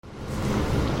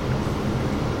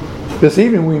This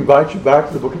evening we invite you back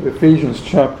to the book of Ephesians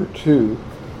chapter 2.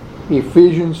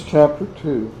 Ephesians chapter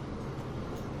 2.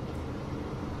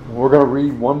 And we're going to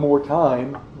read one more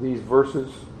time these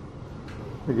verses,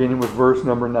 beginning with verse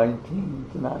number 19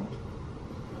 tonight.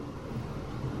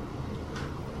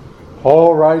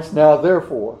 Paul writes, "Now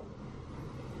therefore,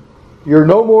 you're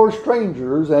no more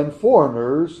strangers and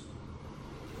foreigners,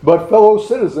 but fellow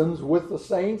citizens with the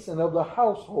saints and of the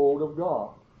household of God,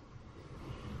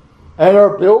 and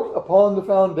are built upon the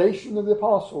foundation of the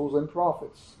apostles and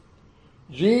prophets,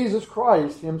 Jesus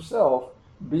Christ himself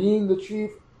being the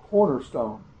chief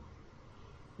cornerstone,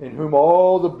 in whom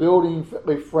all the building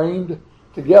fitly framed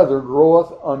together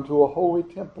groweth unto a holy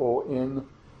temple in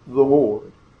the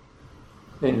Lord,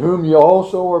 in whom ye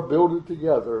also are builded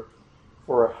together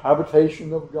for a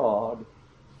habitation of God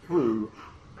through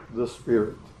the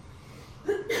Spirit."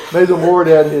 May the Lord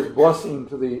add his blessing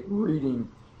to the reading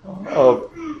of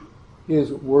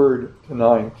his word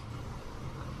tonight.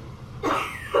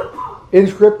 In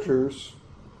scriptures,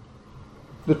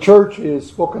 the church is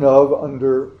spoken of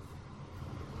under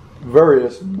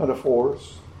various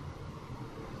metaphors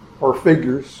or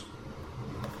figures.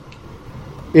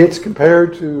 It's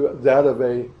compared to that of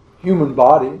a human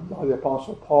body by the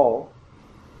Apostle Paul.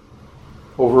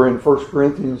 Over in 1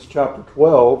 Corinthians chapter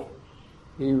 12,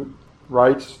 he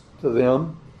writes to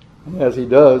them, and as he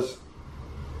does,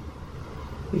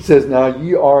 he says, "Now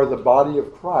ye are the body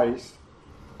of Christ,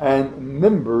 and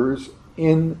members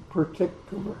in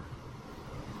particular."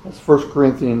 That's 1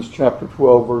 Corinthians chapter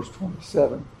 12, verse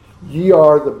 27. Ye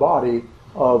are the body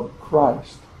of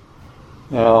Christ.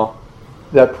 Now,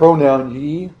 that pronoun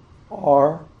ye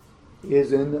are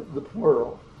is in the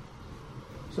plural.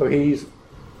 So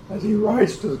as he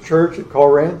writes to the church at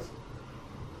Corinth,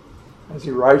 as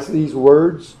he writes these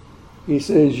words, he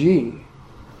says ye.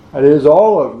 That is,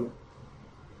 all of you.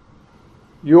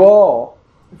 You all,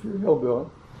 if you're hillbilly,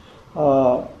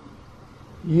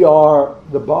 ye are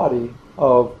the body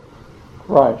of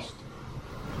Christ.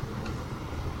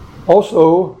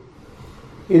 Also,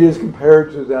 it is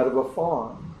compared to that of a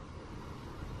farm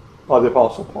by the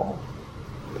Apostle Paul.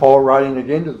 Paul, writing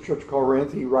again to the church of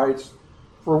Corinth, he writes,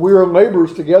 "For we are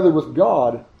laborers together with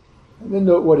God." And then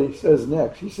note what he says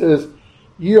next. He says,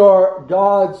 "Ye are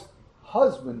God's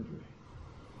husbandry.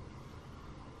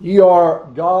 Ye are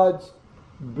God's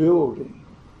building."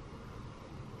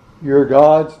 You're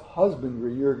God's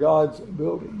husbandry. You're God's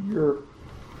building. You're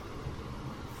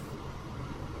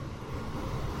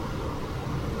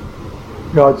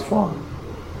God's farm.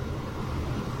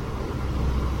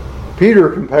 Peter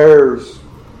compares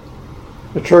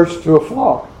the church to a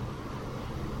flock.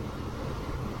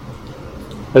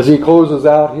 As he closes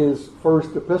out his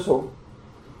first epistle,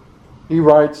 he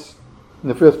writes in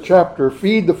the 5th chapter,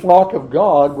 "Feed the flock of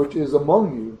God which is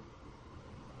among you,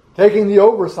 taking the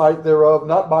oversight thereof,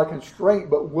 not by constraint,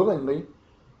 but willingly,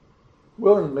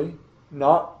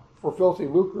 not for filthy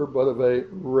lucre, but of a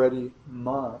ready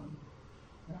mind."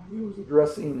 Now, he was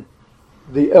addressing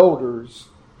the elders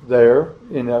there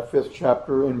in that 5th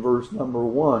chapter in verse number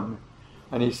 1.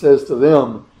 And he says to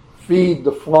them, "Feed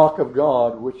the flock of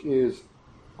God which is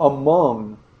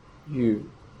among you."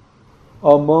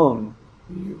 Among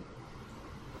you.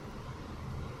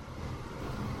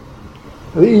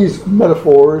 These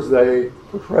metaphors, they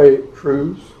portray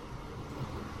truths.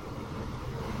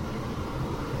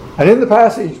 And in the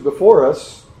passage before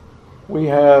us, we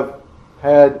have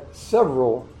had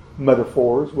several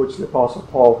metaphors which the Apostle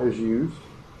Paul has used.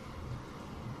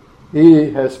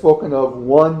 He has spoken of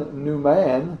one new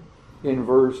man in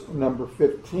verse number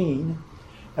 15,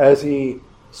 as he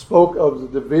spoke of the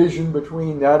division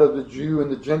between that of the Jew and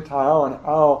the Gentile, and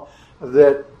how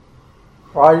that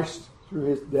Christ, through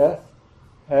his death,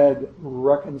 had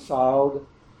reconciled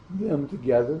them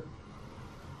together.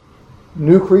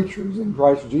 New creatures in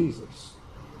Christ Jesus.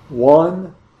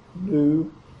 One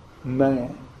new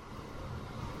man.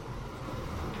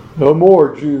 No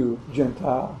more Jew,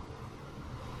 Gentile.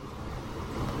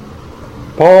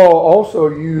 Paul also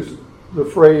used the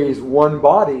phrase one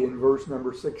body in verse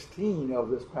number 16 of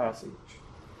this passage.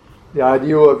 The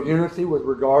idea of unity with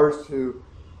regards to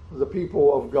the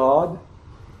people of God.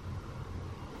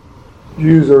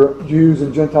 Jews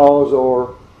and Gentiles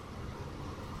are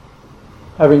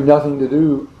having nothing to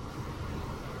do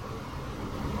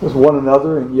with one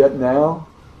another, and yet now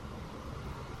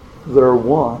they're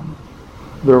one.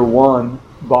 They're one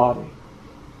body.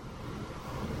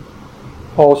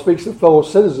 Paul speaks of fellow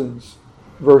citizens,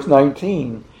 verse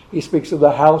 19. He speaks of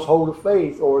the household of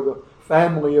faith, or the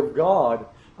family of God,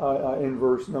 in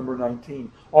verse number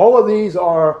 19. All of these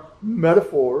are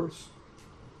metaphors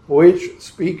which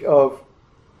speak of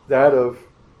that of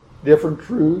different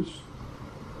truths.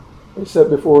 They set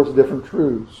before us different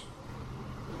truths.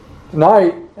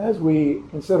 Tonight, as we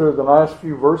consider the last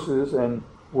few verses, and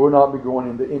we'll not be going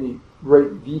into any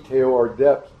great detail or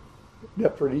depth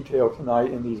or detail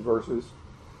tonight in these verses,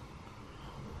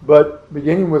 but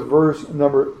beginning with verse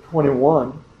number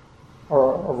 21,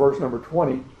 or verse number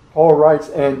 20, Paul writes,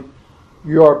 "And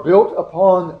you are built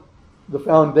upon the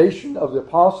foundation of the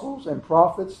apostles and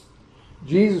prophets,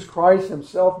 Jesus Christ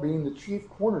himself being the chief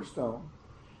cornerstone,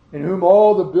 in whom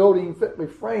all the building fitly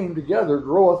framed together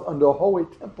groweth unto a holy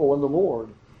temple in the Lord,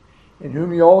 in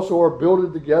whom ye also are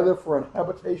builded together for an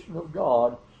habitation of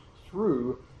God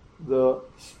through the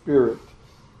Spirit."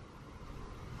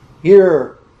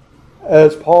 Here,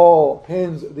 as Paul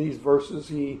pens these verses,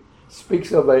 he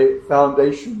speaks of a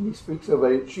foundation, he speaks of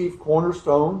a chief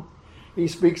cornerstone, he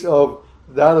speaks of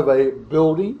that of a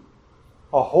building,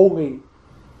 a holy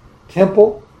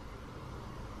temple.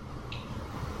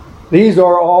 These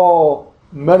are all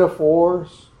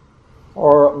metaphors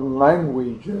or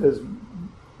language, as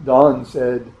Don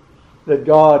said, that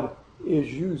God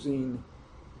is using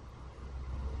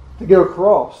to get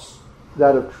across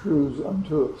that of truths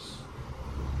unto us.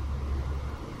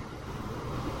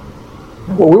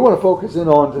 What we want to focus in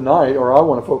on tonight, or I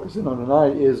want to focus in on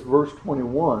tonight, is verse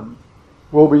 21.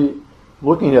 We'll be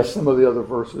looking at some of the other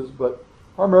verses, but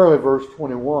primarily verse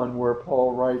 21, where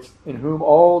Paul writes, "In whom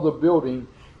all the building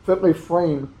fitly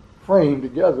framed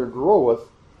together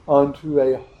groweth unto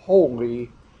a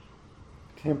holy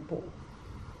temple."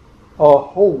 A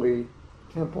holy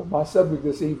temple. My subject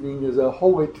this evening is a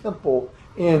holy temple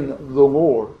in the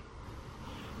Lord.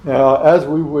 Now, as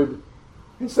we would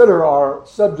consider our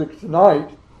subject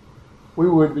tonight, we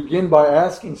would begin by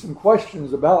asking some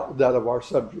questions about that of our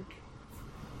subject.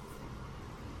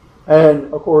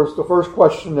 And, of course, the first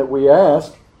question that we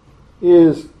ask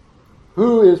is,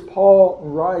 who is Paul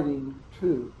writing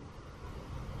to?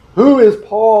 Who is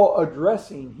Paul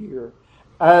addressing here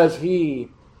as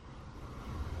he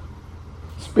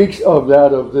speaks of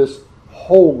that of this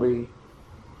holy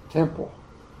temple?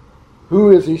 Who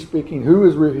is he speaking?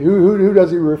 Who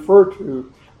does he refer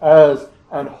to as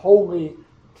an holy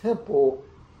temple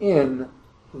in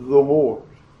the Lord?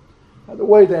 Now, the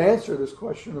way to answer this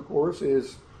question, of course,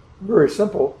 is very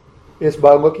simple. It's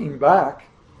by looking back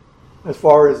as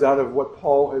far as that of what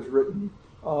Paul has written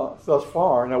thus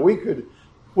far. Now, we could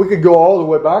go all the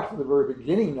way back to the very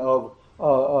beginning of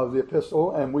the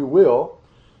epistle, and we will.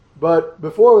 But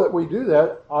before that we do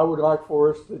that, I would like for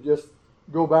us to just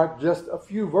go back just a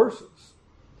few verses.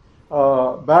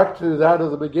 Back to that of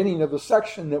the beginning of the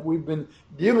section that we've been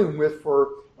dealing with for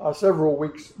several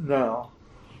weeks now.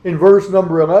 In verse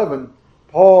number 11,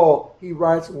 Paul, he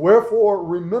writes, "Wherefore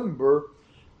remember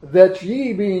that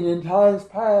ye, being in times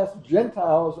past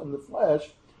Gentiles in the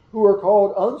flesh, who are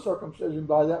called uncircumcision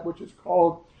by that which is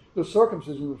called the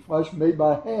circumcision of the flesh made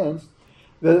by hands,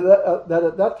 that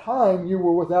at that time you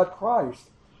were without Christ,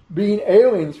 being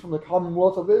aliens from the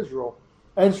commonwealth of Israel,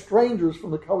 and strangers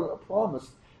from the covenant of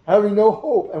promise, having no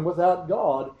hope and without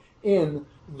God in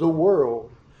the world."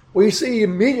 We see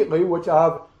immediately, which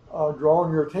I've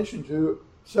drawn your attention to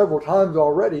several times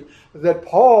already, that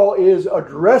Paul is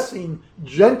addressing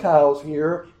Gentiles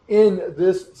here in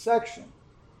this section.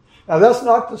 Now, that's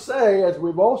not to say, as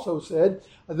we've also said,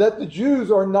 that the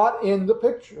Jews are not in the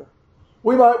picture.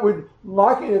 We would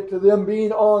liken it to them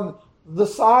being on the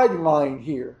sideline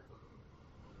here.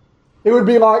 It would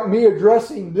be like me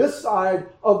addressing this side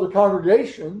of the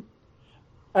congregation,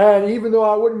 and even though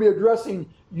I wouldn't be addressing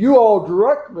you all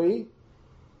directly,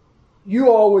 you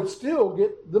all would still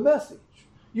get the message.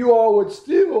 You all would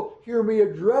still hear me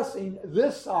addressing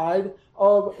this side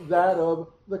of that of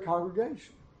the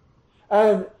congregation.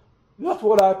 And that's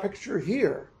what I picture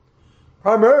here.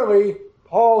 Primarily,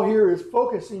 Paul here is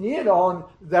focusing in on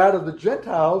that of the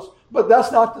Gentiles, but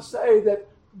that's not to say that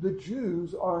the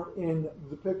Jews aren't in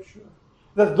the picture,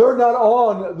 that they're not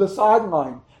on the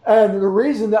sideline. And the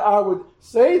reason that I would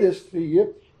say this to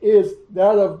you is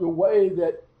that of the way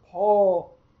that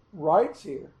Paul writes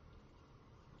here.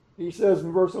 He says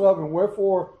in verse 11,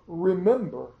 "Wherefore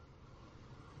remember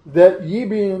that ye,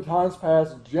 being in times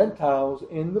past Gentiles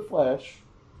in the flesh,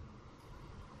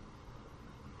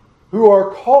 who are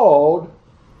called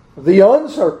the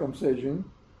uncircumcision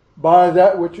by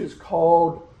that which is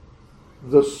called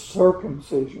the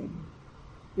circumcision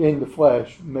in the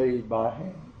flesh made by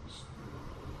hands."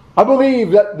 I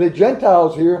believe that the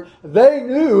Gentiles here, they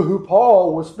knew who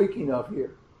Paul was speaking of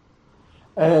here.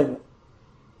 And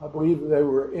I believe they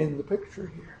were in the picture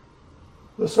here.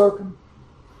 The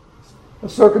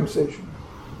circumcision.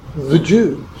 The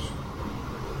Jews.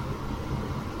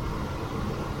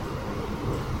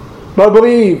 But I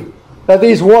believe that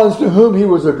these ones to whom he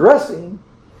was addressing,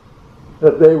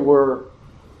 that they were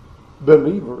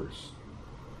believers.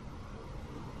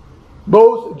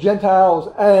 Both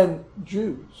Gentiles and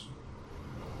Jews.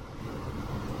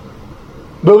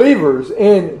 Believers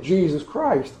in Jesus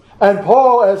Christ. And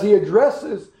Paul, as he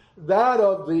addresses that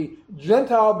of the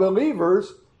Gentile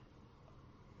believers,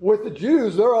 with the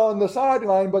Jews, they're on the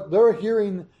sideline, but they're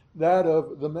hearing that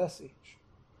of the message.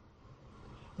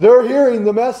 They're hearing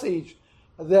the message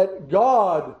that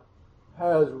God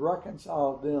has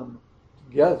reconciled them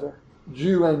together,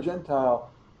 Jew and Gentile,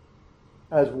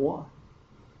 as one.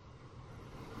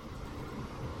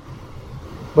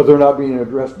 But they're not being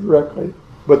addressed directly,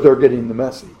 but they're getting the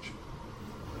message.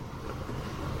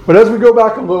 But as we go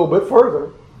back a little bit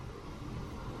further,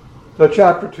 to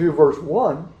chapter 2, verse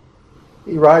 1,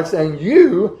 he writes, "And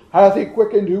you hath he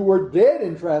quickened who were dead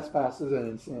in trespasses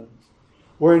and in sins,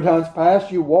 where in times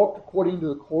past you walked according to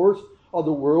the course of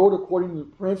the world, according to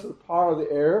the prince of the power of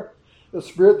the air, the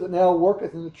spirit that now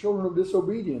worketh in the children of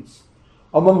disobedience,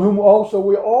 among whom also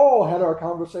we all had our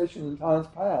conversation in times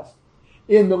past,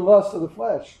 in the lust of the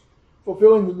flesh,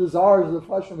 fulfilling the desires of the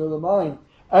flesh and of the mind,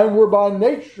 and were by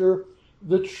nature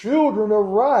the children of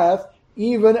wrath,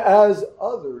 even as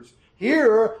others."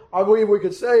 Here, I believe we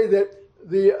could say that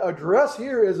the address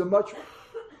here is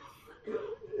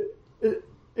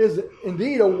is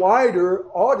indeed a wider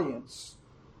audience,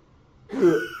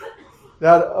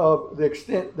 that of the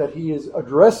extent that he is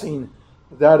addressing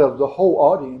that of the whole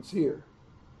audience here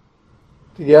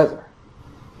together.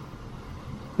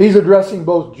 He's addressing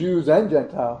both Jews and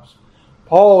Gentiles.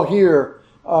 Paul here,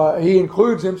 he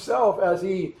includes himself as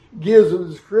he gives a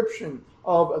description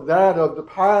of that of the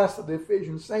past of the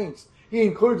Ephesian saints. He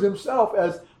includes himself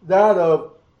as that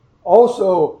of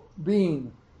also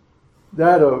being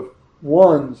that of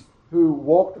ones who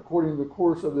walked according to the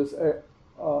course of this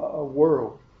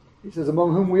world. He says,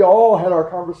 among whom we all had our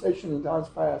conversation in times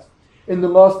past, in the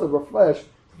lust of our flesh,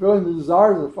 fulfilling the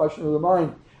desires of the flesh and of the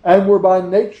mind, and were by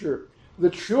nature the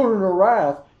children of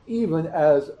wrath, even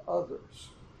as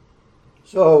others.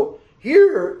 So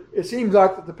here it seems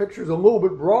like that the picture is a little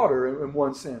bit broader in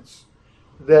one sense,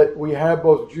 that we have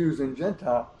both Jews and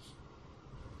Gentiles.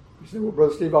 You say, well,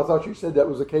 Brother Steve, I thought you said that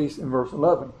was the case in verse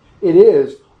 11. It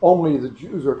is, only the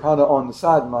Jews are kind of on the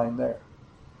sideline there.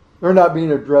 They're not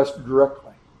being addressed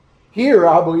directly. Here,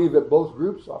 I believe that both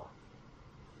groups are.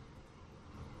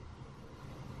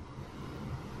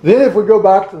 Then if we go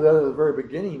back to the very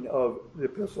beginning of the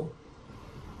epistle,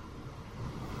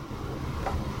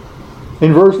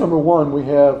 in verse number 1, we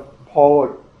have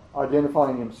Paul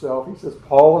identifying himself. He says,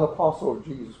 Paul, an apostle of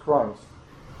Jesus Christ,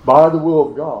 by the will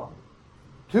of God,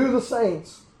 to the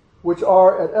saints which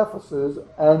are at Ephesus,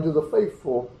 and to the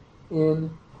faithful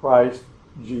in Christ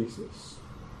Jesus.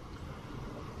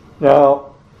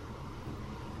 Now,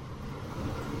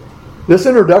 this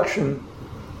introduction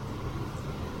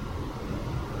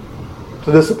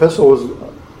to this epistle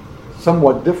is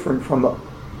somewhat different from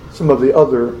some of the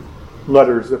other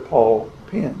letters that Paul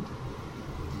penned.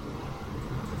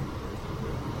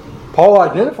 Paul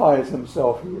identifies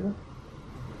himself here.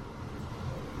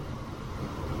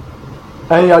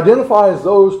 And he identifies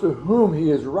those to whom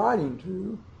he is writing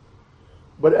to.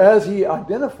 But as he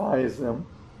identifies them,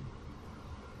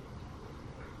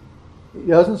 he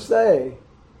doesn't say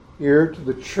here to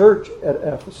the church at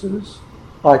Ephesus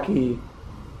like he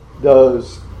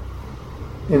does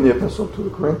in the epistle to the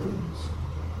Corinthians.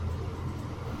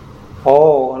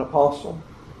 Paul, an apostle.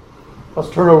 Let's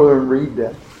turn over there and read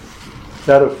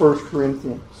that of 1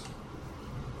 Corinthians.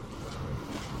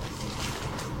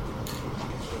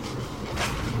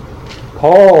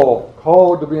 Paul,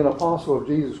 called to be an apostle of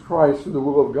Jesus Christ through the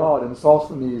will of God, and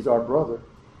Sosthenes our brother,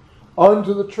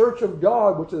 unto the church of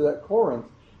God which is at Corinth,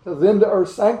 to them that are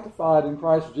sanctified in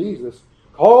Christ Jesus,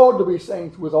 called to be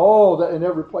saints, with all that in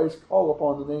every place call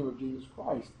upon the name of Jesus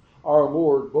Christ, our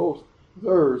Lord, both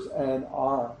theirs and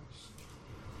ours.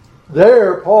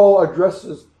 There, Paul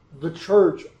addresses the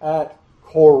church at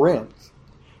Corinth.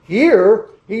 Here,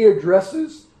 he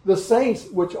addresses the saints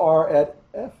which are at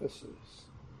Ephesus.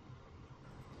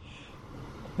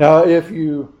 Now, if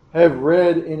you have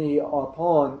read any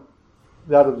upon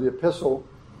that of the epistle,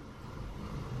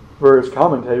 various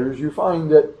commentators, you find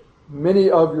that many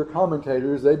of your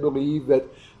commentators, they believe that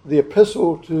the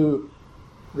epistle to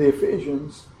the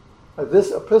Ephesians,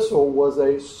 this epistle was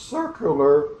a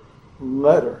circular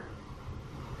letter.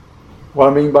 What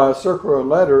I mean by a circular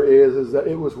letter is that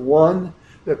it was one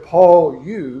that Paul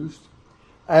used,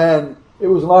 and it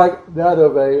was like that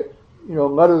of a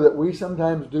letter that we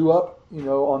sometimes do up,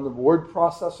 on the word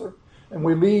processor, and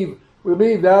we leave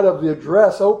that of the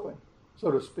address open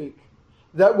so to speak.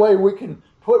 That way we can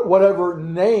put whatever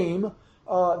name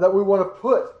that we want to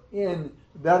put in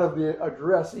that of the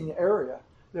addressing area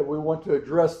that we want to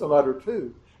address the letter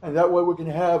to. And that way we can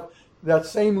have that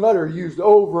same letter used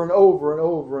over and over and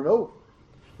over and over.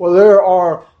 Well, there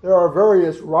are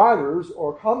various writers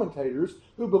or commentators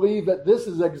who believe that this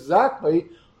is exactly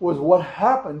was what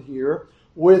happened here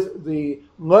with the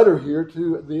letter here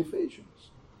to the Ephesians.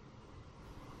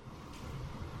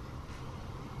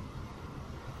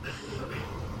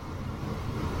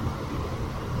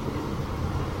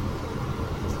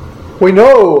 We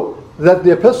know that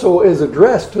the epistle is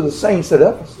addressed to the saints at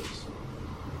Ephesus.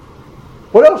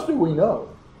 What else do we know?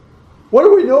 What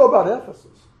do we know about Ephesus?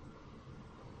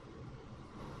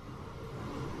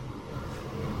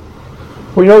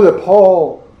 We know that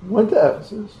Paul went to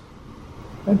Ephesus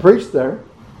and preached there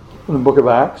in the book of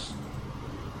Acts.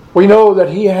 We know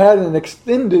that he had an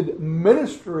extended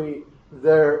ministry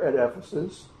there at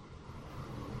Ephesus.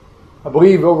 I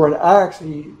believe over in Acts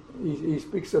he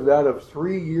speaks of that of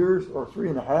 3 years or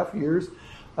 3.5 years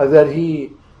that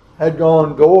he had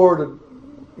gone door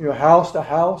to house to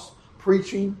house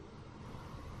preaching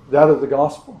that of the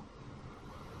gospel.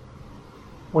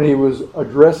 When he was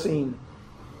addressing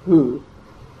who?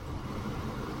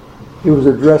 He was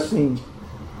addressing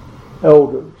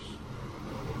elders.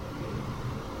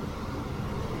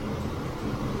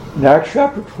 In Acts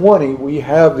chapter 20, we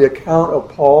have the account of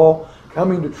Paul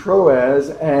coming to Troas,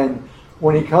 and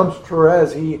when he comes to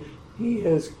Troas, he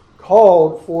has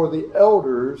called for the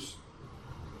elders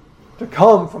to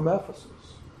come from Ephesus.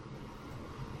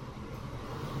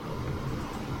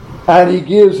 And he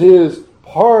gives his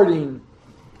departing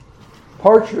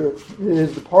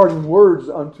words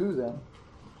unto them.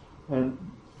 And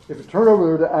if you turn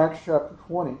over there to Acts chapter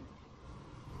 20,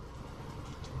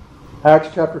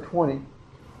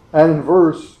 and in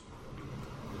verse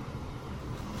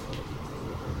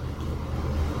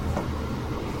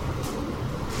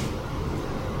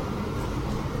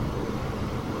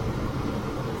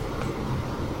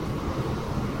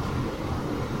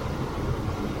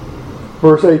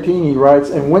 18, he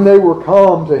writes, "And when they were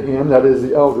come to him," that is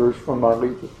the elders from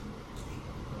Miletus,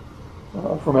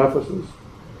 from Ephesus.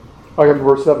 Like in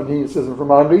verse 17, it says, "And from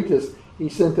Miletus he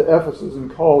sent to Ephesus and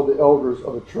called the elders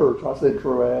of the church." I said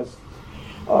Troas.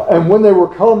 "And when they were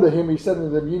come to him, he said unto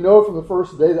them, You know from the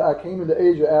first day that I came into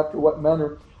Asia, after what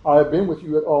manner I have been with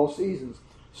you at all seasons,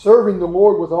 serving the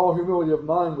Lord with all humility of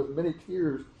mind, with many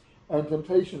tears and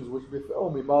temptations which befell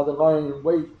me by the lying in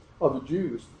wait of the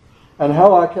Jews. And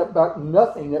how I kept back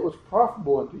nothing that was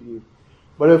profitable unto you,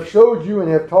 but have showed you and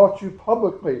have taught you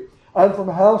publicly, and from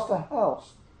house to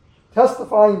house,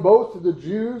 testifying both to the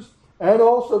Jews and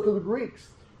also to the Greeks,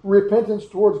 repentance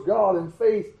towards God and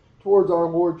faith towards our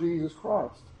Lord Jesus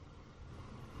Christ."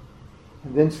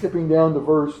 And then skipping down to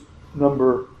verse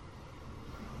number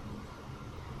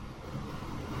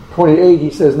 28, he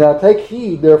says, "Now take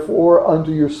heed therefore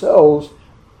unto yourselves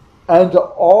and to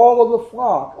all of the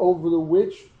flock over the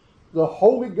which the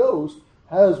Holy Ghost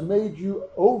has made you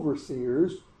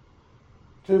overseers,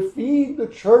 to feed the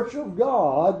church of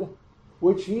God,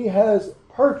 which he has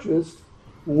purchased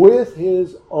with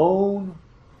his own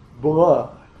blood."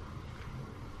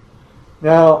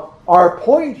 Now, our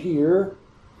point here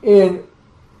in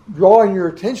drawing your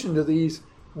attention to these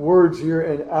words here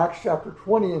in Acts chapter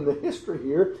 20 and the history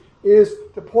here is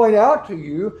to point out to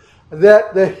you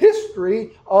that the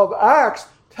history of Acts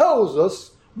tells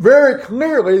us very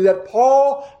clearly that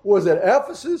Paul was at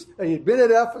Ephesus, that he'd been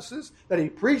at Ephesus, that he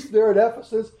preached there at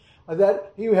Ephesus,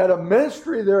 that he had a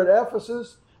ministry there at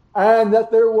Ephesus, and that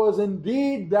there was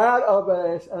indeed that of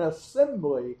an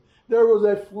assembly. There was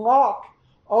a flock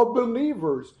of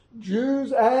believers,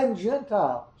 Jews and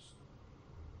Gentiles.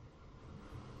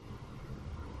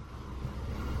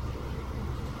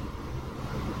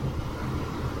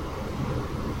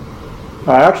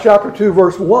 Now, Acts chapter 2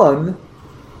 verse 1,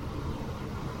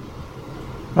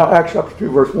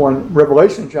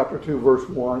 Revelation chapter 2 verse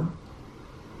 1,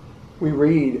 we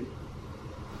read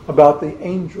about the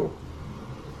angel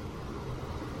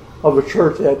of the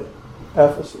church at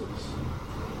Ephesus.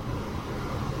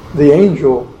 The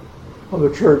angel of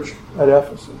the church at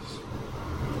Ephesus.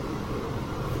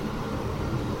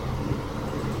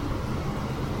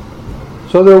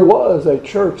 So there was a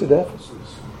church at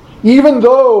Ephesus. Even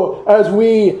though as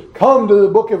we come to the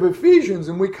book of Ephesians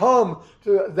and we come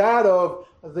to that of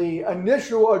the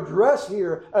initial address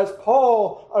here, as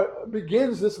Paul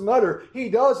begins this letter, he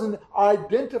doesn't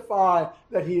identify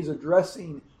that he is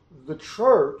addressing the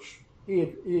church.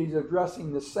 He's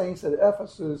addressing the saints at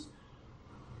Ephesus.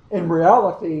 In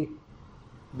reality,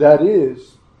 that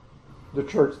is the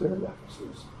church there at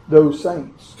Ephesus, those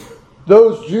saints,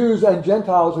 those Jews and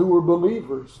Gentiles who were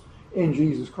believers in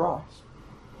Jesus Christ.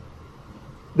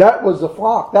 That was the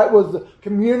flock. That was the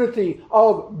community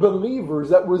of believers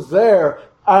that was there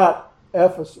at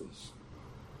Ephesus.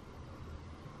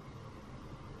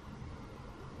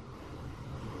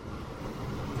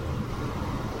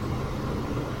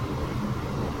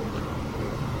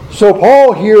 So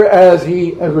Paul here, as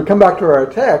we come back to our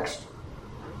text,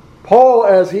 Paul,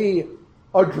 as he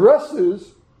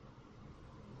addresses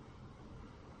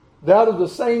that of the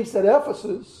saints at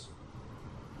Ephesus,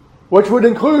 which would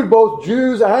include both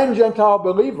Jews and Gentile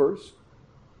believers,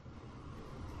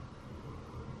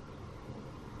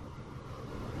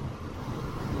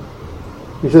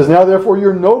 he says, "Now therefore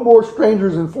you're no more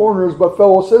strangers and foreigners, but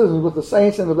fellow citizens with the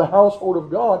saints and of the household of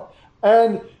God,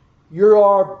 and you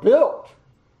are built.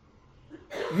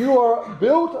 You are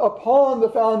built upon the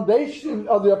foundation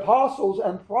of the apostles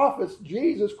and prophets,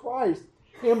 Jesus Christ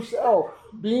himself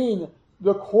being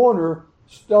the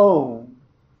cornerstone."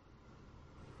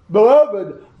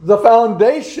 Beloved, the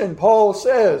foundation, Paul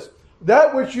says,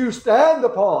 that which you stand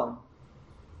upon,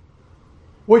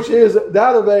 which is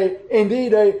that of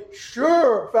indeed a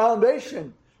sure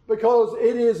foundation, because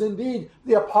it is indeed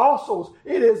the apostles,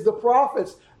 it is the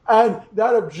prophets, and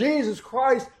that of Jesus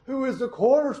Christ, who is the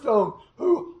cornerstone,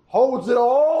 who holds it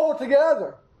all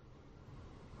together.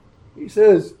 He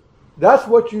says, that's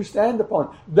what you stand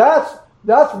upon. That's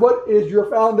what is your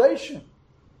foundation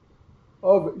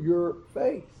of your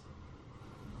faith.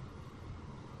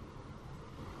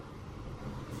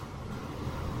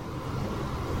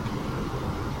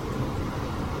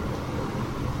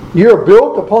 You are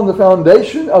built upon the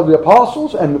foundation of the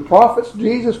apostles and the prophets,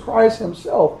 Jesus Christ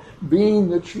himself being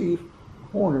the chief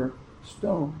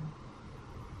cornerstone.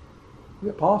 The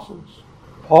apostles.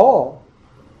 Paul,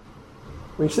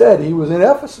 we said he was in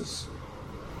Ephesus.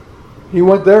 He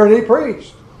went there and he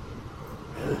preached.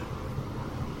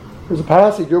 There's a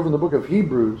passage over in the book of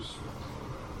Hebrews.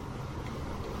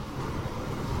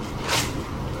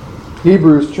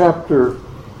 Hebrews chapter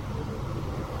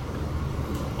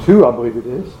 2, I believe it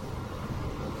is.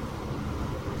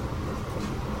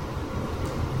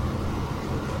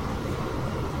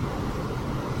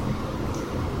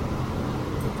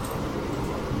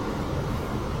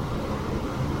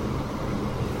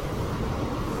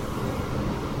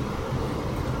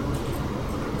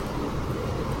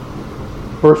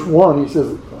 Verse 1, he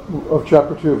says, of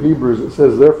chapter 2 of Hebrews, it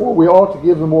says, "Therefore we ought to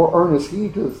give the more earnest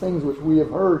heed to the things which we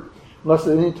have heard, lest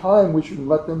at any time we should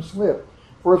let them slip.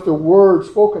 For if the word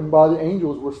spoken by the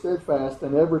angels were steadfast,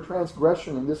 and every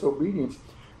transgression and disobedience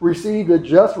received a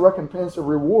just recompense of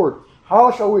reward, how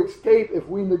shall we escape if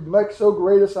we neglect so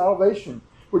great a salvation,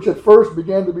 which at first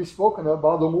began to be spoken of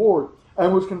by the Lord,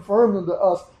 and was confirmed unto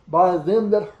us by them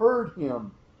that heard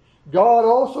him? God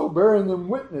also bearing them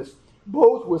witness,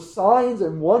 both with signs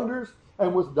and wonders,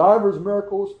 and with divers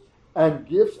miracles and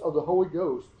gifts of the Holy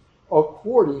Ghost,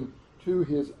 according to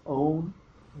his own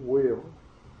will."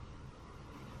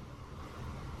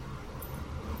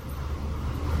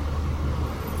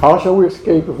 How shall we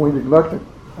escape if we neglect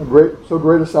so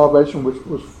great a salvation, which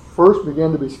was first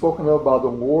began to be spoken of by the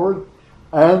Lord,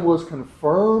 and was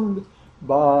confirmed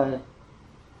by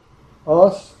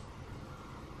us,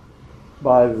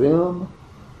 by them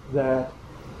that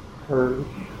heard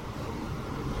him?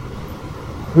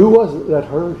 Who was it that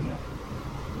heard him?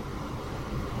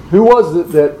 Who was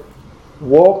it that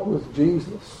walked with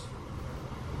Jesus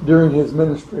during his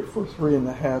ministry for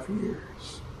 3.5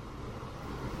 years?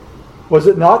 Was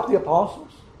it not the apostles?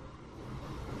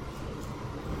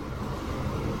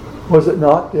 Was it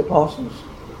not the apostles?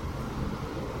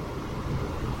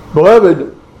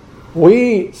 Beloved,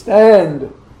 we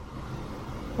stand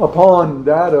upon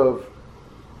that of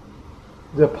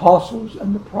the apostles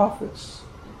and the prophets.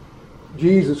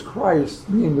 Jesus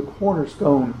Christ being the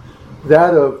cornerstone,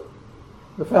 that of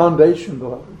the foundation,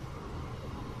 beloved.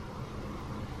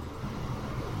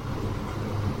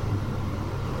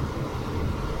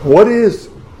 What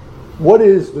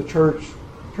is the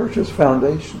church's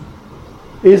foundation?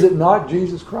 Is it not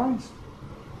Jesus Christ?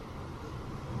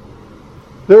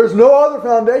 There is no other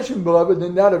foundation, beloved,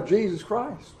 than that of Jesus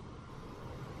Christ.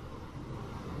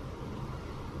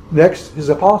 Next, his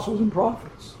apostles and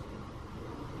prophets.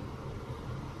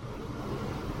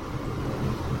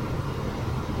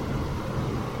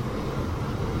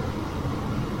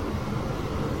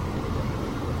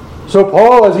 So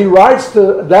Paul, as he writes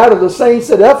to that of the saints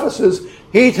at Ephesus,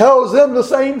 he tells them the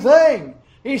same thing.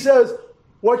 He says,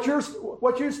 what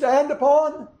you stand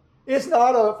upon, it's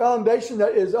not a foundation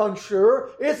that is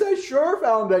unsure. It's a sure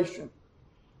foundation.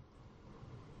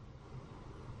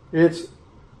 It's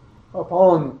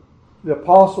upon the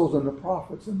apostles and the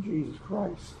prophets and Jesus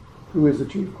Christ, who is the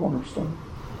chief cornerstone,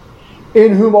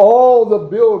 in whom all the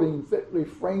building fitly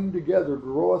framed together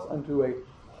groweth unto a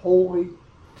holy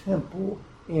temple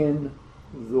in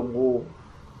the Lord,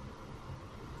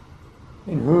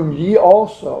 in whom ye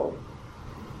also,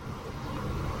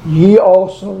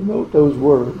 note those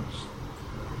words,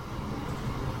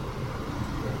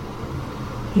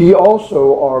 ye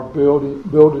also are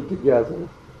builded together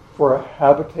for a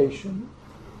habitation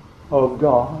of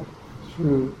God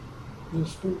through the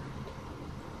Spirit.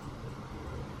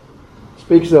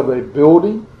 Speaks of a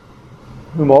building,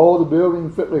 whom all the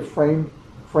building fitly framed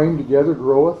together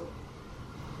groweth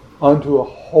unto a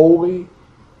holy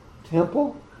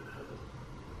temple,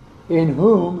 in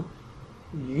whom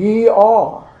ye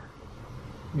are.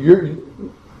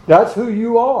 That's who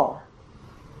you are.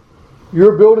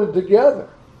 You're builded together.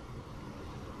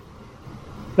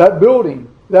 That building,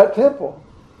 that temple,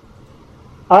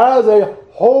 as a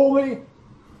holy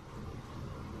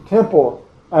temple,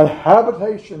 a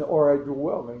habitation or a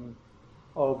dwelling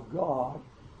of God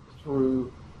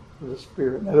through the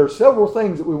Spirit. Now, there are several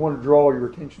things that we want to draw your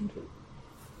attention to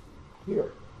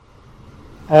here.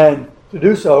 And to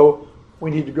do so,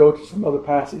 we need to go to some other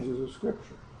passages of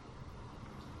Scripture.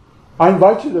 I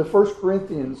invite you to 1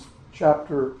 Corinthians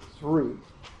chapter 3.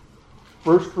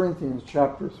 1 Corinthians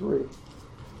chapter 3.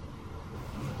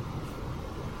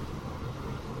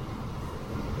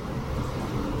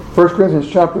 1 Corinthians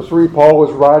chapter 3, Paul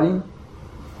was writing,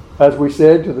 as we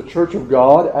said, to the church of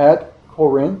God at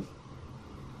Corinth.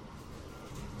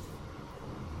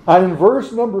 And in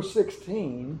verse number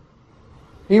 16,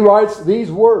 he writes these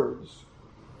words,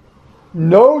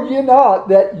 Know ye not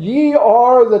that ye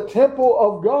are the temple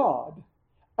of God,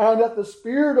 and that the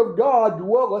Spirit of God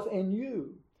dwelleth in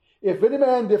you? If any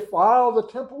man defile the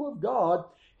temple of God,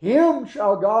 him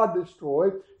shall God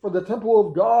destroy, for the temple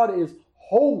of God is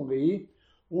holy,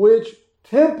 which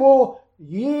temple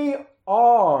ye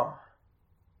are.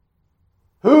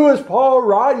 Who is Paul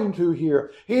writing to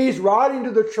here? He's writing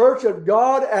to the church of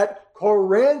God at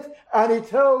Corinth, and he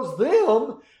tells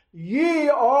them, ye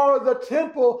are the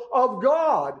temple of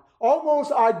God.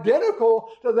 Almost identical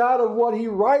to that of what he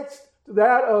writes to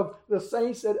that of the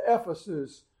saints at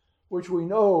Ephesus, which we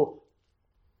know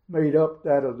made up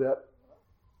that of that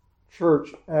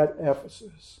church at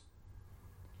Ephesus.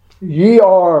 Ye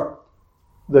are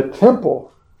the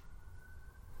temple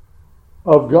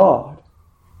of God,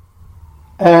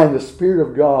 and the Spirit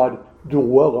of God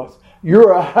dwelleth.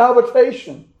 You're a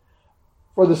habitation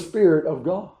for the Spirit of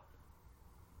God.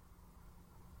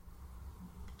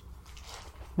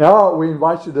 Now we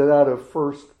invite you to that of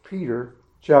 1 Peter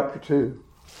chapter 2.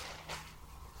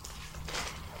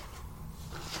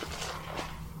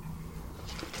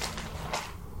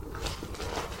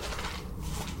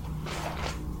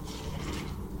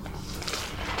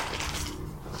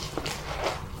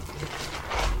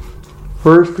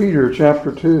 First Peter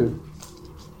chapter 2.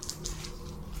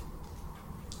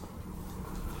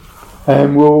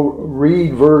 And we'll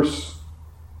read let's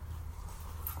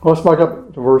back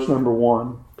up to verse number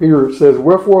 1. Peter says,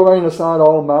 Wherefore laying aside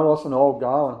all malice and all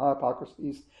guile and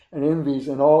hypocrisies and envies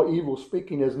and all evil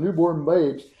speaking as newborn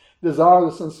babes, desire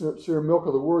the sincere milk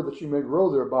of the word that you may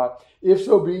grow thereby. If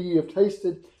so be ye have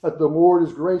tasted that the Lord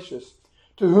is gracious,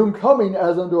 to whom coming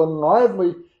as unto a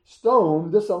lively stone,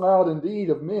 disallowed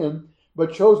indeed of men,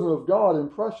 but chosen of God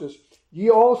and precious, ye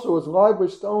also as lively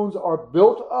stones are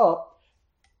built up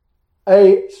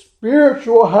a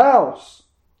spiritual house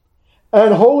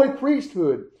and holy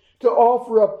priesthood, to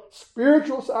offer up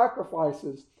spiritual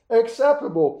sacrifices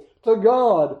acceptable to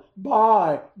God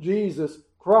by Jesus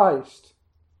Christ.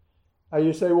 Now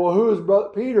you say, well, who is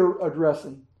Peter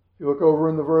addressing? If you look over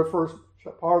in the very first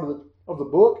part of the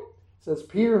book, it says,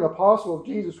 Peter, an apostle of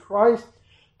Jesus Christ,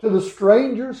 to the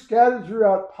strangers scattered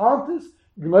throughout Pontus,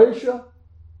 Galatia,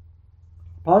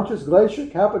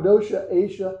 Cappadocia,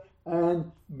 Asia,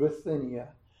 and Bithynia.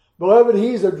 Beloved,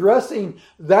 he's addressing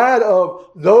that of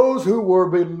those who were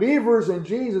believers in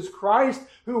Jesus Christ,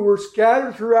 who were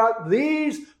scattered throughout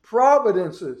these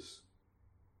providences.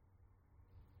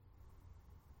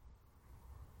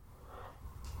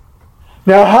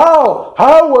 Now,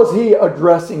 how was he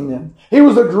addressing them? He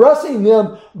was addressing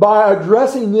them by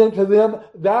addressing them to them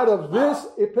that of this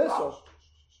epistle.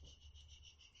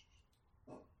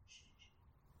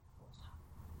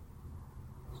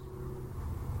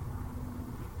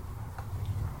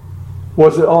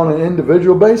 Was it on an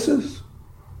individual basis?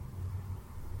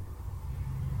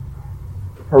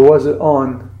 Or was it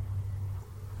on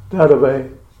that of a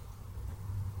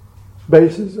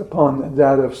basis upon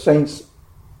that of saints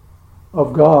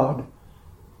of God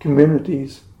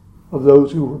communities of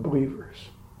those who were believers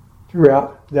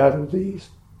throughout that of these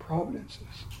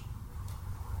providences.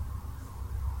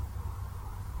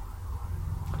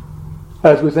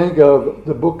 As we think of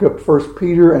the book of 1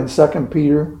 Peter and 2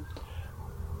 Peter,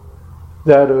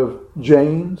 that of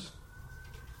James,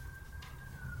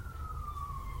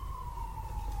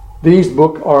 these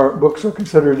books are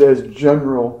considered as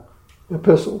general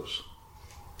epistles,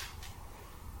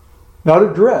 not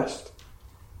addressed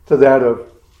to that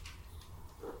of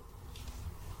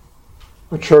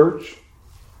a church,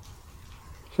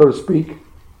 so to speak,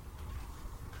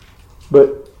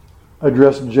 but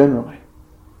addressed generally.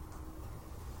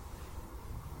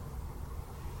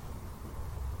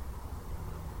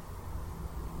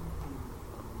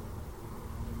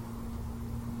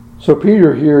 So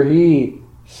Peter here, he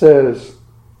says,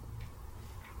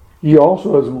 ye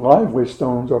also as lively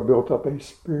stones are built up a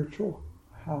spiritual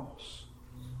house.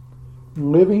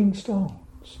 Living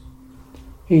stones.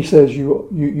 He says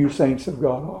you saints of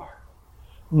God are.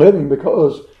 Living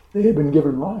because they have been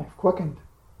given life, quickened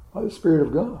by the Spirit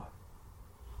of God.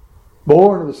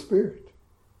 Born of the Spirit.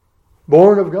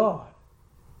 Born of God.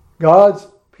 God's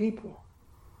people.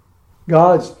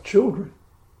 God's children.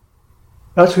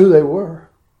 That's who they were.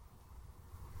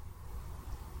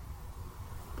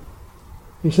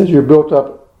 He says you're built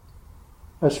up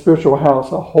a spiritual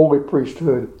house, a holy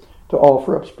priesthood, to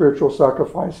offer up spiritual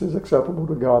sacrifices acceptable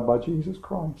to God by Jesus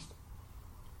Christ.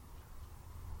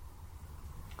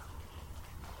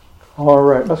 All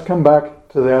right, let's come back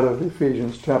to that of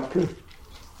Ephesians chapter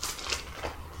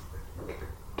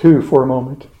 2 for a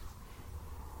moment.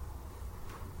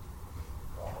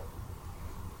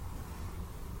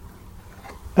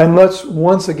 And let's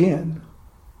once again,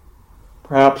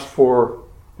 perhaps for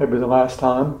maybe the last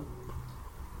time,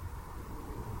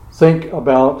 think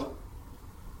about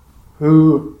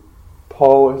who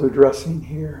Paul is addressing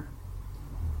here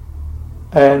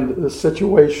and the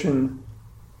situation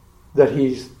that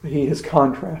he has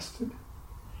contrasted.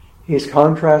 He's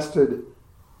contrasted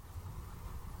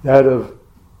that of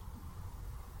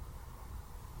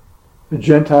the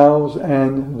Gentiles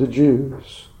and the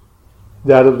Jews,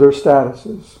 that of their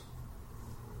statuses,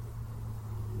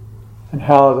 and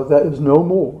how that is no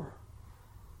more.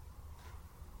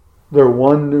 They're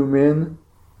one new man.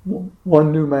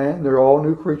 They're all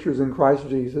new creatures in Christ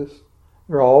Jesus.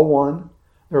 They're all one.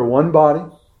 They're one body.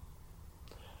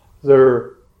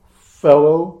 They're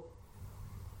fellow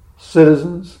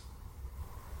citizens.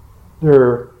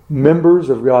 They're members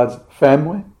of God's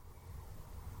family.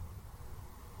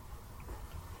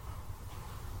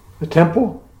 The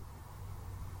temple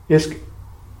is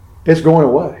going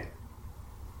away.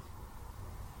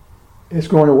 It's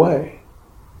going away.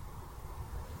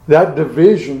 That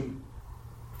division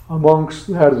amongst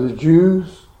that of the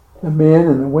Jews, the men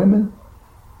and the women,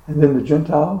 and then the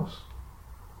Gentiles,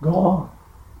 gone.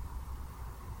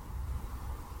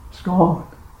 It's gone.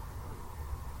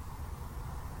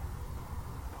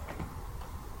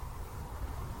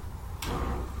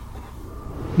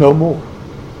 No more.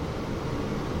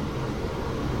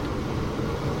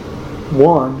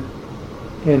 One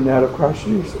in that of Christ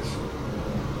Jesus.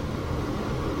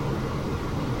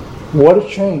 What a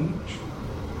change.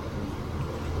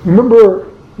 Remember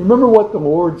what the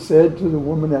Lord said to the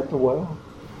woman at the well?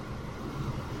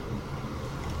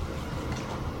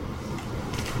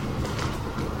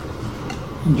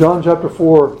 In John chapter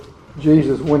 4,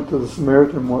 Jesus went to the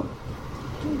Samaritan woman,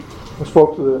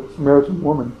 spoke to the Samaritan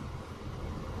woman.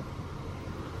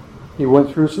 He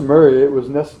went through Samaria. It was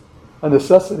a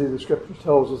necessity, the Scripture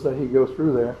tells us, that he go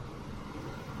through there.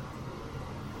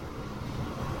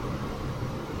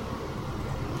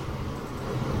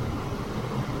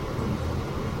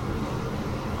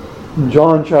 In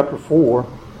John chapter 4,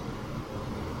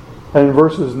 and in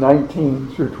verses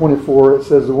 19 through 24, it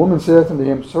says, the woman saith unto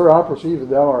him, Sir, I perceive that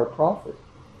thou art a prophet.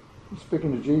 He's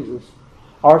speaking to Jesus.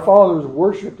 Our fathers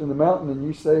worshipped in the mountain, and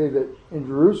you say that in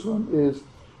Jerusalem is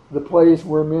the place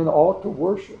where men ought to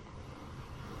worship.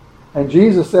 And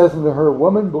Jesus saith unto her,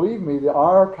 Woman, believe me, the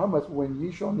hour cometh when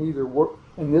ye shall neither work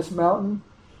in this mountain,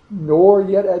 nor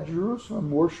yet at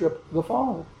Jerusalem worship the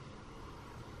Father.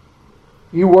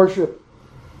 You worship,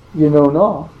 you know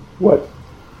not what.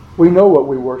 We know what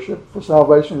we worship, for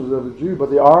salvation is of the Jew, but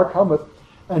the hour cometh,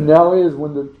 and now is,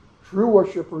 when the true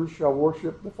worshippers shall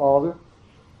worship the Father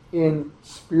in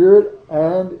spirit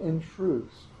and in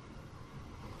truth.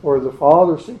 For the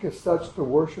Father seeketh such to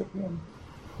worship him.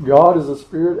 God is a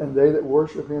spirit, and they that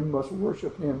worship him must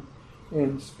worship him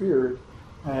in spirit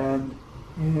and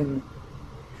in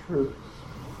truth.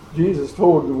 Jesus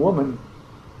told the woman,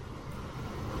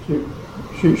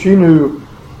 she knew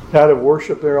how to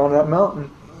worship there on that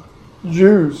mountain.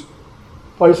 Jews'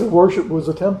 place of worship was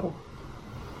a temple.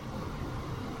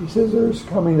 He says there's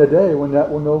coming a day when that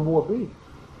will no more be.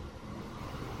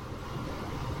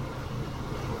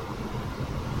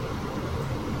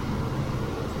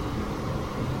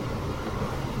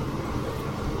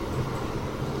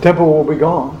 The temple will be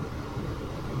gone.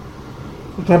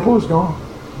 The temple is gone.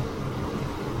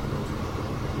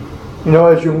 You know,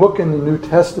 as you look in the New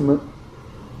Testament,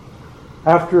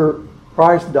 after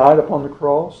Christ died upon the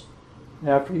cross, and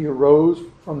after he arose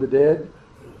from the dead,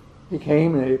 he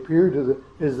came and he appeared to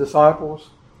his disciples,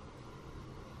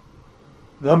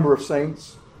 a number of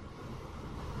saints.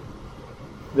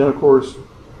 Then, of course,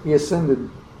 he ascended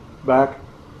back,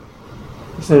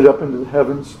 ascended up into the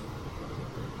heavens.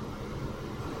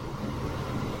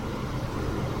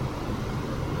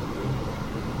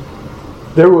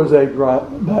 There was a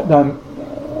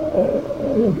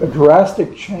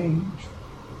drastic change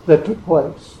that took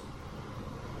place.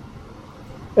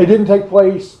 It didn't take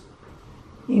place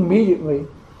immediately,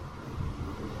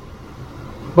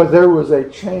 but there was a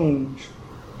change.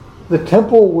 The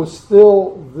temple was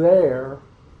still there,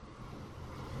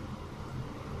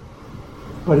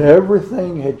 but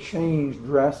everything had changed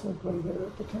drastically there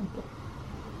at the temple.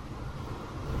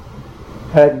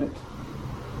 Hadn't it?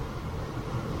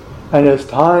 And as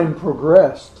time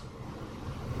progressed,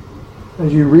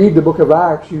 as you read the book of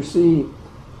Acts, you see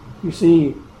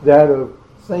that of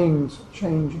things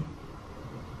changing.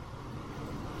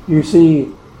 You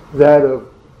see that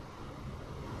of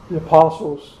the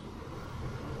apostles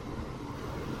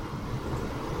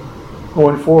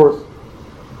going forth,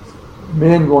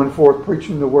 men going forth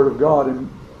preaching the word of God, and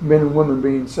men and women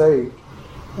being saved.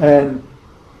 And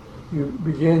you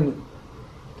begin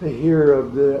to hear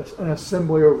of an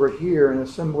assembly over here, an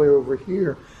assembly over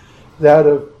here, that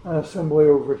of an assembly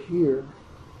over here.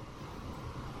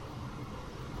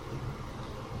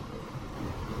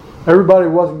 Everybody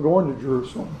wasn't going to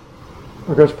Jerusalem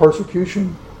because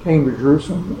persecution came to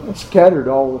Jerusalem. It scattered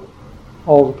all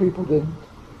the people, didn't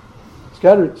it?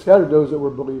 Scattered those that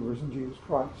were believers in Jesus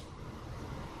Christ.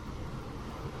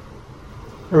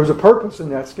 There was a purpose in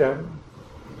that scattering.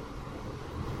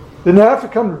 Didn't have to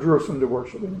come to Jerusalem to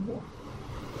worship anymore.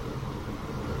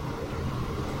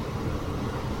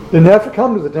 Didn't have to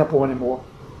come to the temple anymore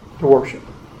to worship.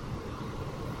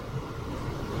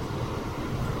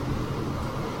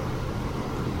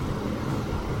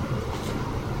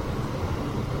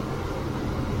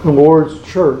 The Lord's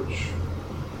church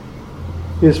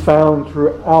is found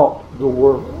throughout the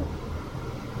world.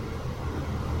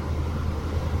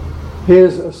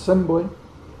 His assembly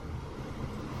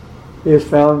is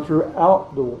found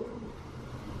throughout the world.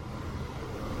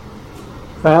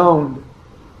 Found.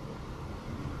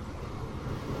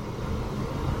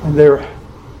 And the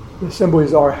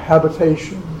assemblies are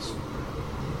habitations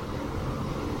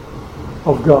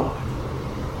of God.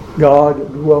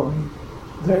 God dwelling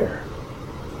there.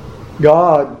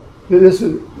 God, this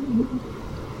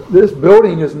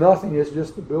building is nothing, it's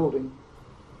just a building.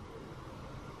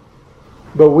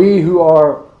 But we who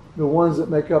are the ones that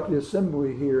make up the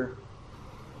assembly here,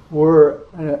 we're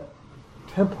in a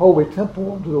holy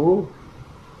temple unto the Lord.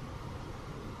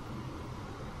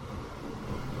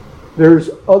 There's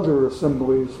other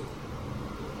assemblies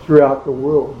throughout the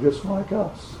world just like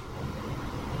us.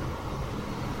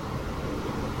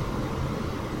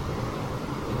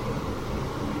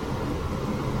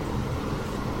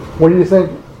 What do you think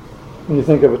when you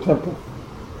think of a temple?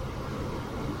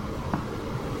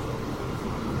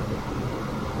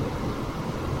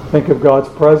 Think of God's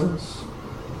presence.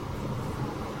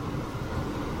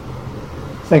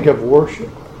 Think of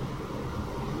worship.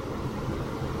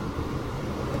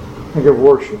 Think of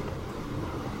worship.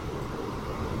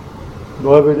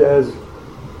 Beloved, as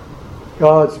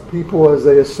God's people, as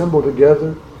they assemble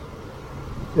together,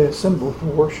 they assemble to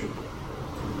worship.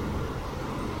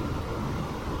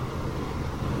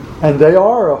 And they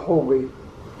are a holy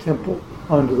temple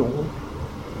unto the Lord.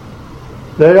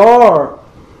 They are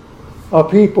a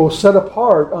people set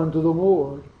apart unto the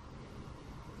Lord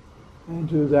and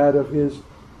to that of His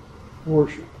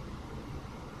worship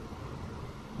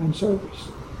and service.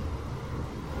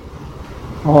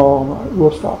 All right,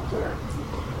 we'll stop there.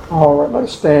 All right, let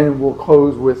us stand and we'll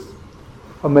close with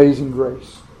Amazing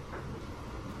Grace.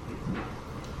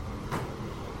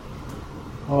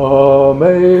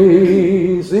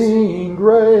 Amazing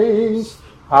grace,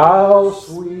 how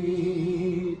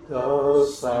sweet the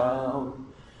sound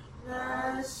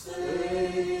that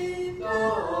saved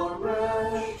a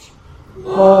wretch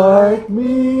like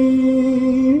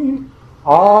me.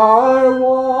 I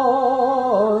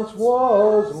once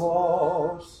was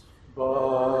lost,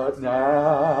 but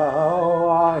now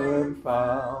I am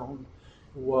found.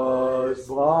 Was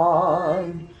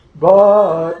blind,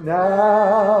 but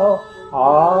now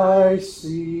I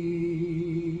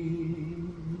see.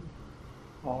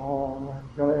 Oh,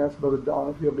 I'm going to ask Brother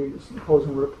Don if he'll lead us in the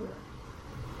closing word of prayer.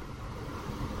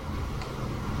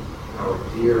 Our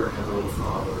dear Heavenly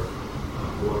Father,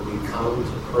 Lord, we come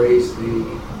to praise Thee,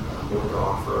 Lord, to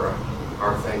offer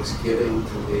our thanksgiving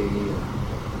to Thee,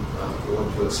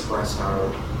 Lord, to express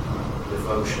our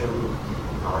devotion,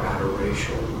 our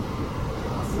adoration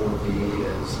for Thee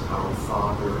as our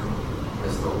Father,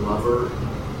 as the lover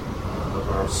of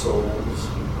our souls.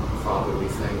 Father, we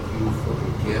thank You for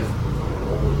the gift of Thy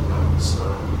only begotten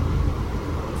Son.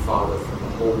 Father, for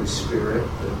the Holy Spirit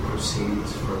that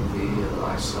proceeds from Thee and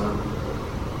Thy Son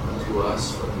to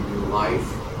us for the new life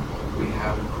we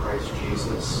have in Christ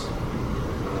Jesus,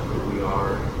 that we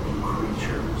are new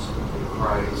creatures in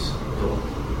Christ, built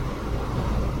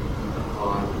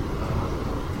upon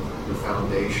the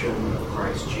foundation of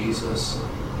Christ Jesus,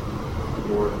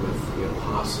 Lord, with the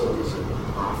apostles and the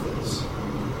prophets,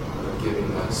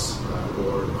 giving us,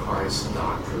 Lord, Christ's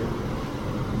doctrine.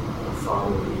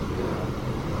 Father, we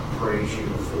praise You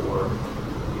for,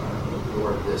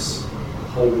 Lord, this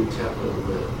holy temple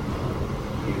that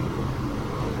You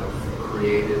have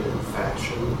created and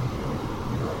fashioned.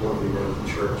 Lord, we know the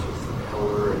church is the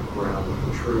pillar and ground of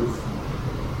the truth.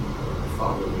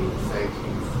 Father, we thank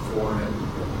You for it,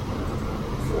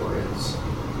 for its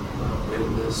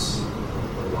witness,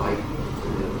 the light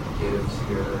that it gives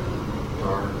here in the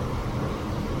dark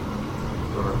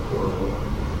world.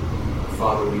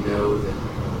 Father, we know that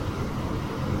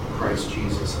Christ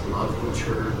Jesus loved the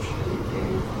church and He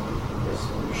gave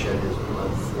shed His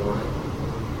blood for it.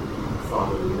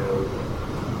 Father, we know that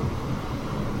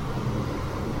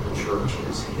the church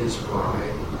is His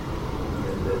bride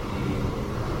and that He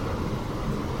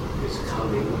is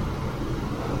coming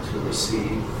to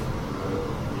receive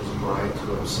His bride to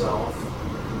Himself.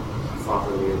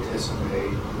 Father, we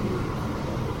anticipate the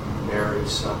marriage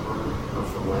supper of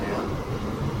the Lamb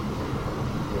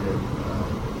in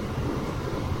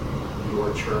Your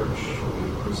church will be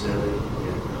presented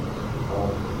in all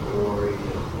the glory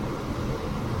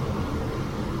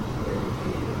and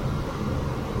the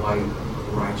light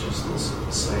righteousness of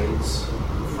the saints.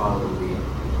 Father, we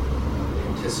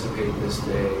anticipate this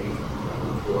day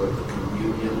for the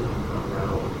communion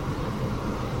around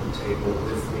the table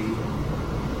with Thee.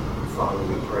 Father,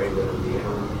 we pray that in the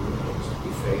end help us to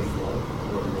be faithful,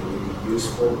 Lord, may we be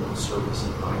useful in the service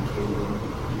of Thy kingdom.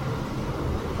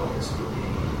 Help us to be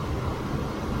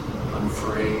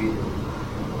unafraid,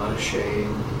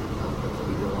 unashamed, but to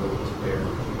be willing to bear the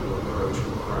reproach of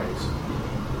Christ.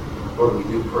 Lord, we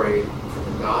do pray for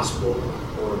the gospel.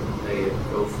 Lord, may it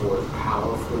go forth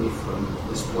powerfully from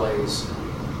this place,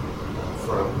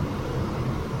 from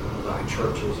Thy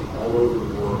churches all over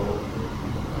the world.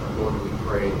 Lord, we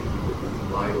pray that You would be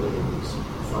mightily in these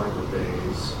final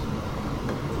days.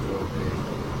 Lord, may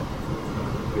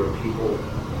Your people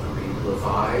be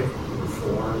revived,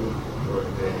 reformed. Lord,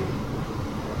 may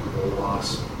the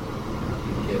lost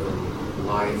be given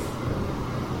life.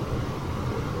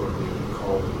 Lord, may You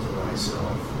call them to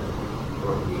Thyself.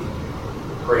 Lord, we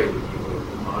pray that You would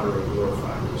honor and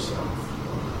glorify Yourself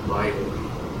mightily,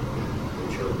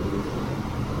 that Your movement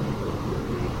would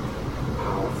be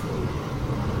powerfully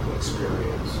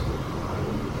experienced by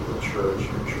the church,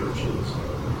 Your churches,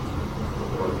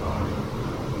 Lord, by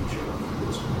each of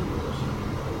its believers.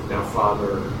 Now,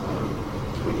 Father,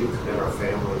 we do commit our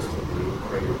families to Thee.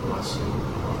 Pray Your blessing on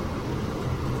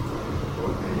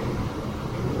Lord, may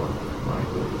You work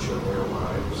mightily each of their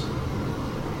lives.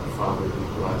 Father, we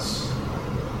bless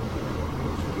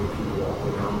Your people all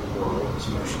around the world,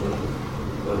 especially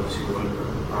those who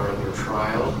are under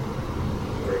trial,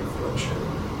 great affliction.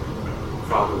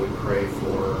 Father, we pray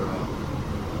for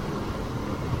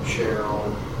Cheryl,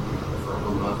 for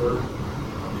her mother.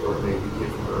 Lord, may You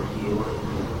give her healing,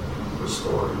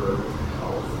 restore her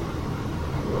health.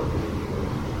 Lord, may You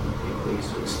be pleased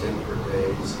to extend her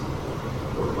days.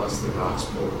 Lord, bless the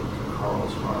gospel to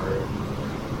Carl's heart.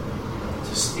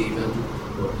 To Stephen,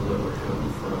 Lord, deliver him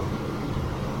from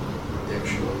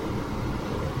addiction,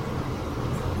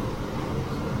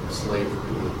 from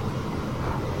slavery,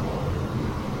 alcohol,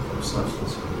 from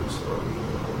substance abuse. Lord, we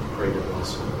pray Your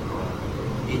blessing upon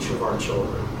each of our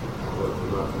children. Lord, we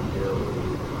love them dearly,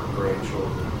 our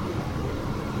grandchildren.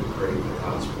 We pray the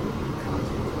gospel will be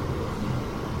continued.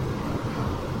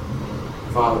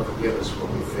 Father, forgive us when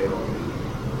we fail Thee.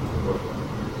 Lord,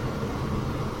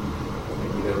 may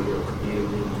we know Your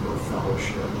communion, Your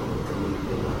fellowship, the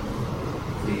communion of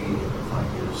Thee,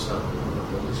 like Your Son, and the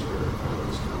Holy Spirit,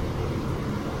 always come.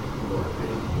 Lord, may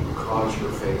you cause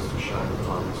your face to shine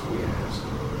upon us, we ask.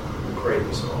 We pray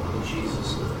this all in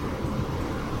Jesus' name.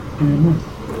 Amen.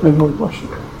 Any more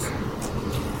questions?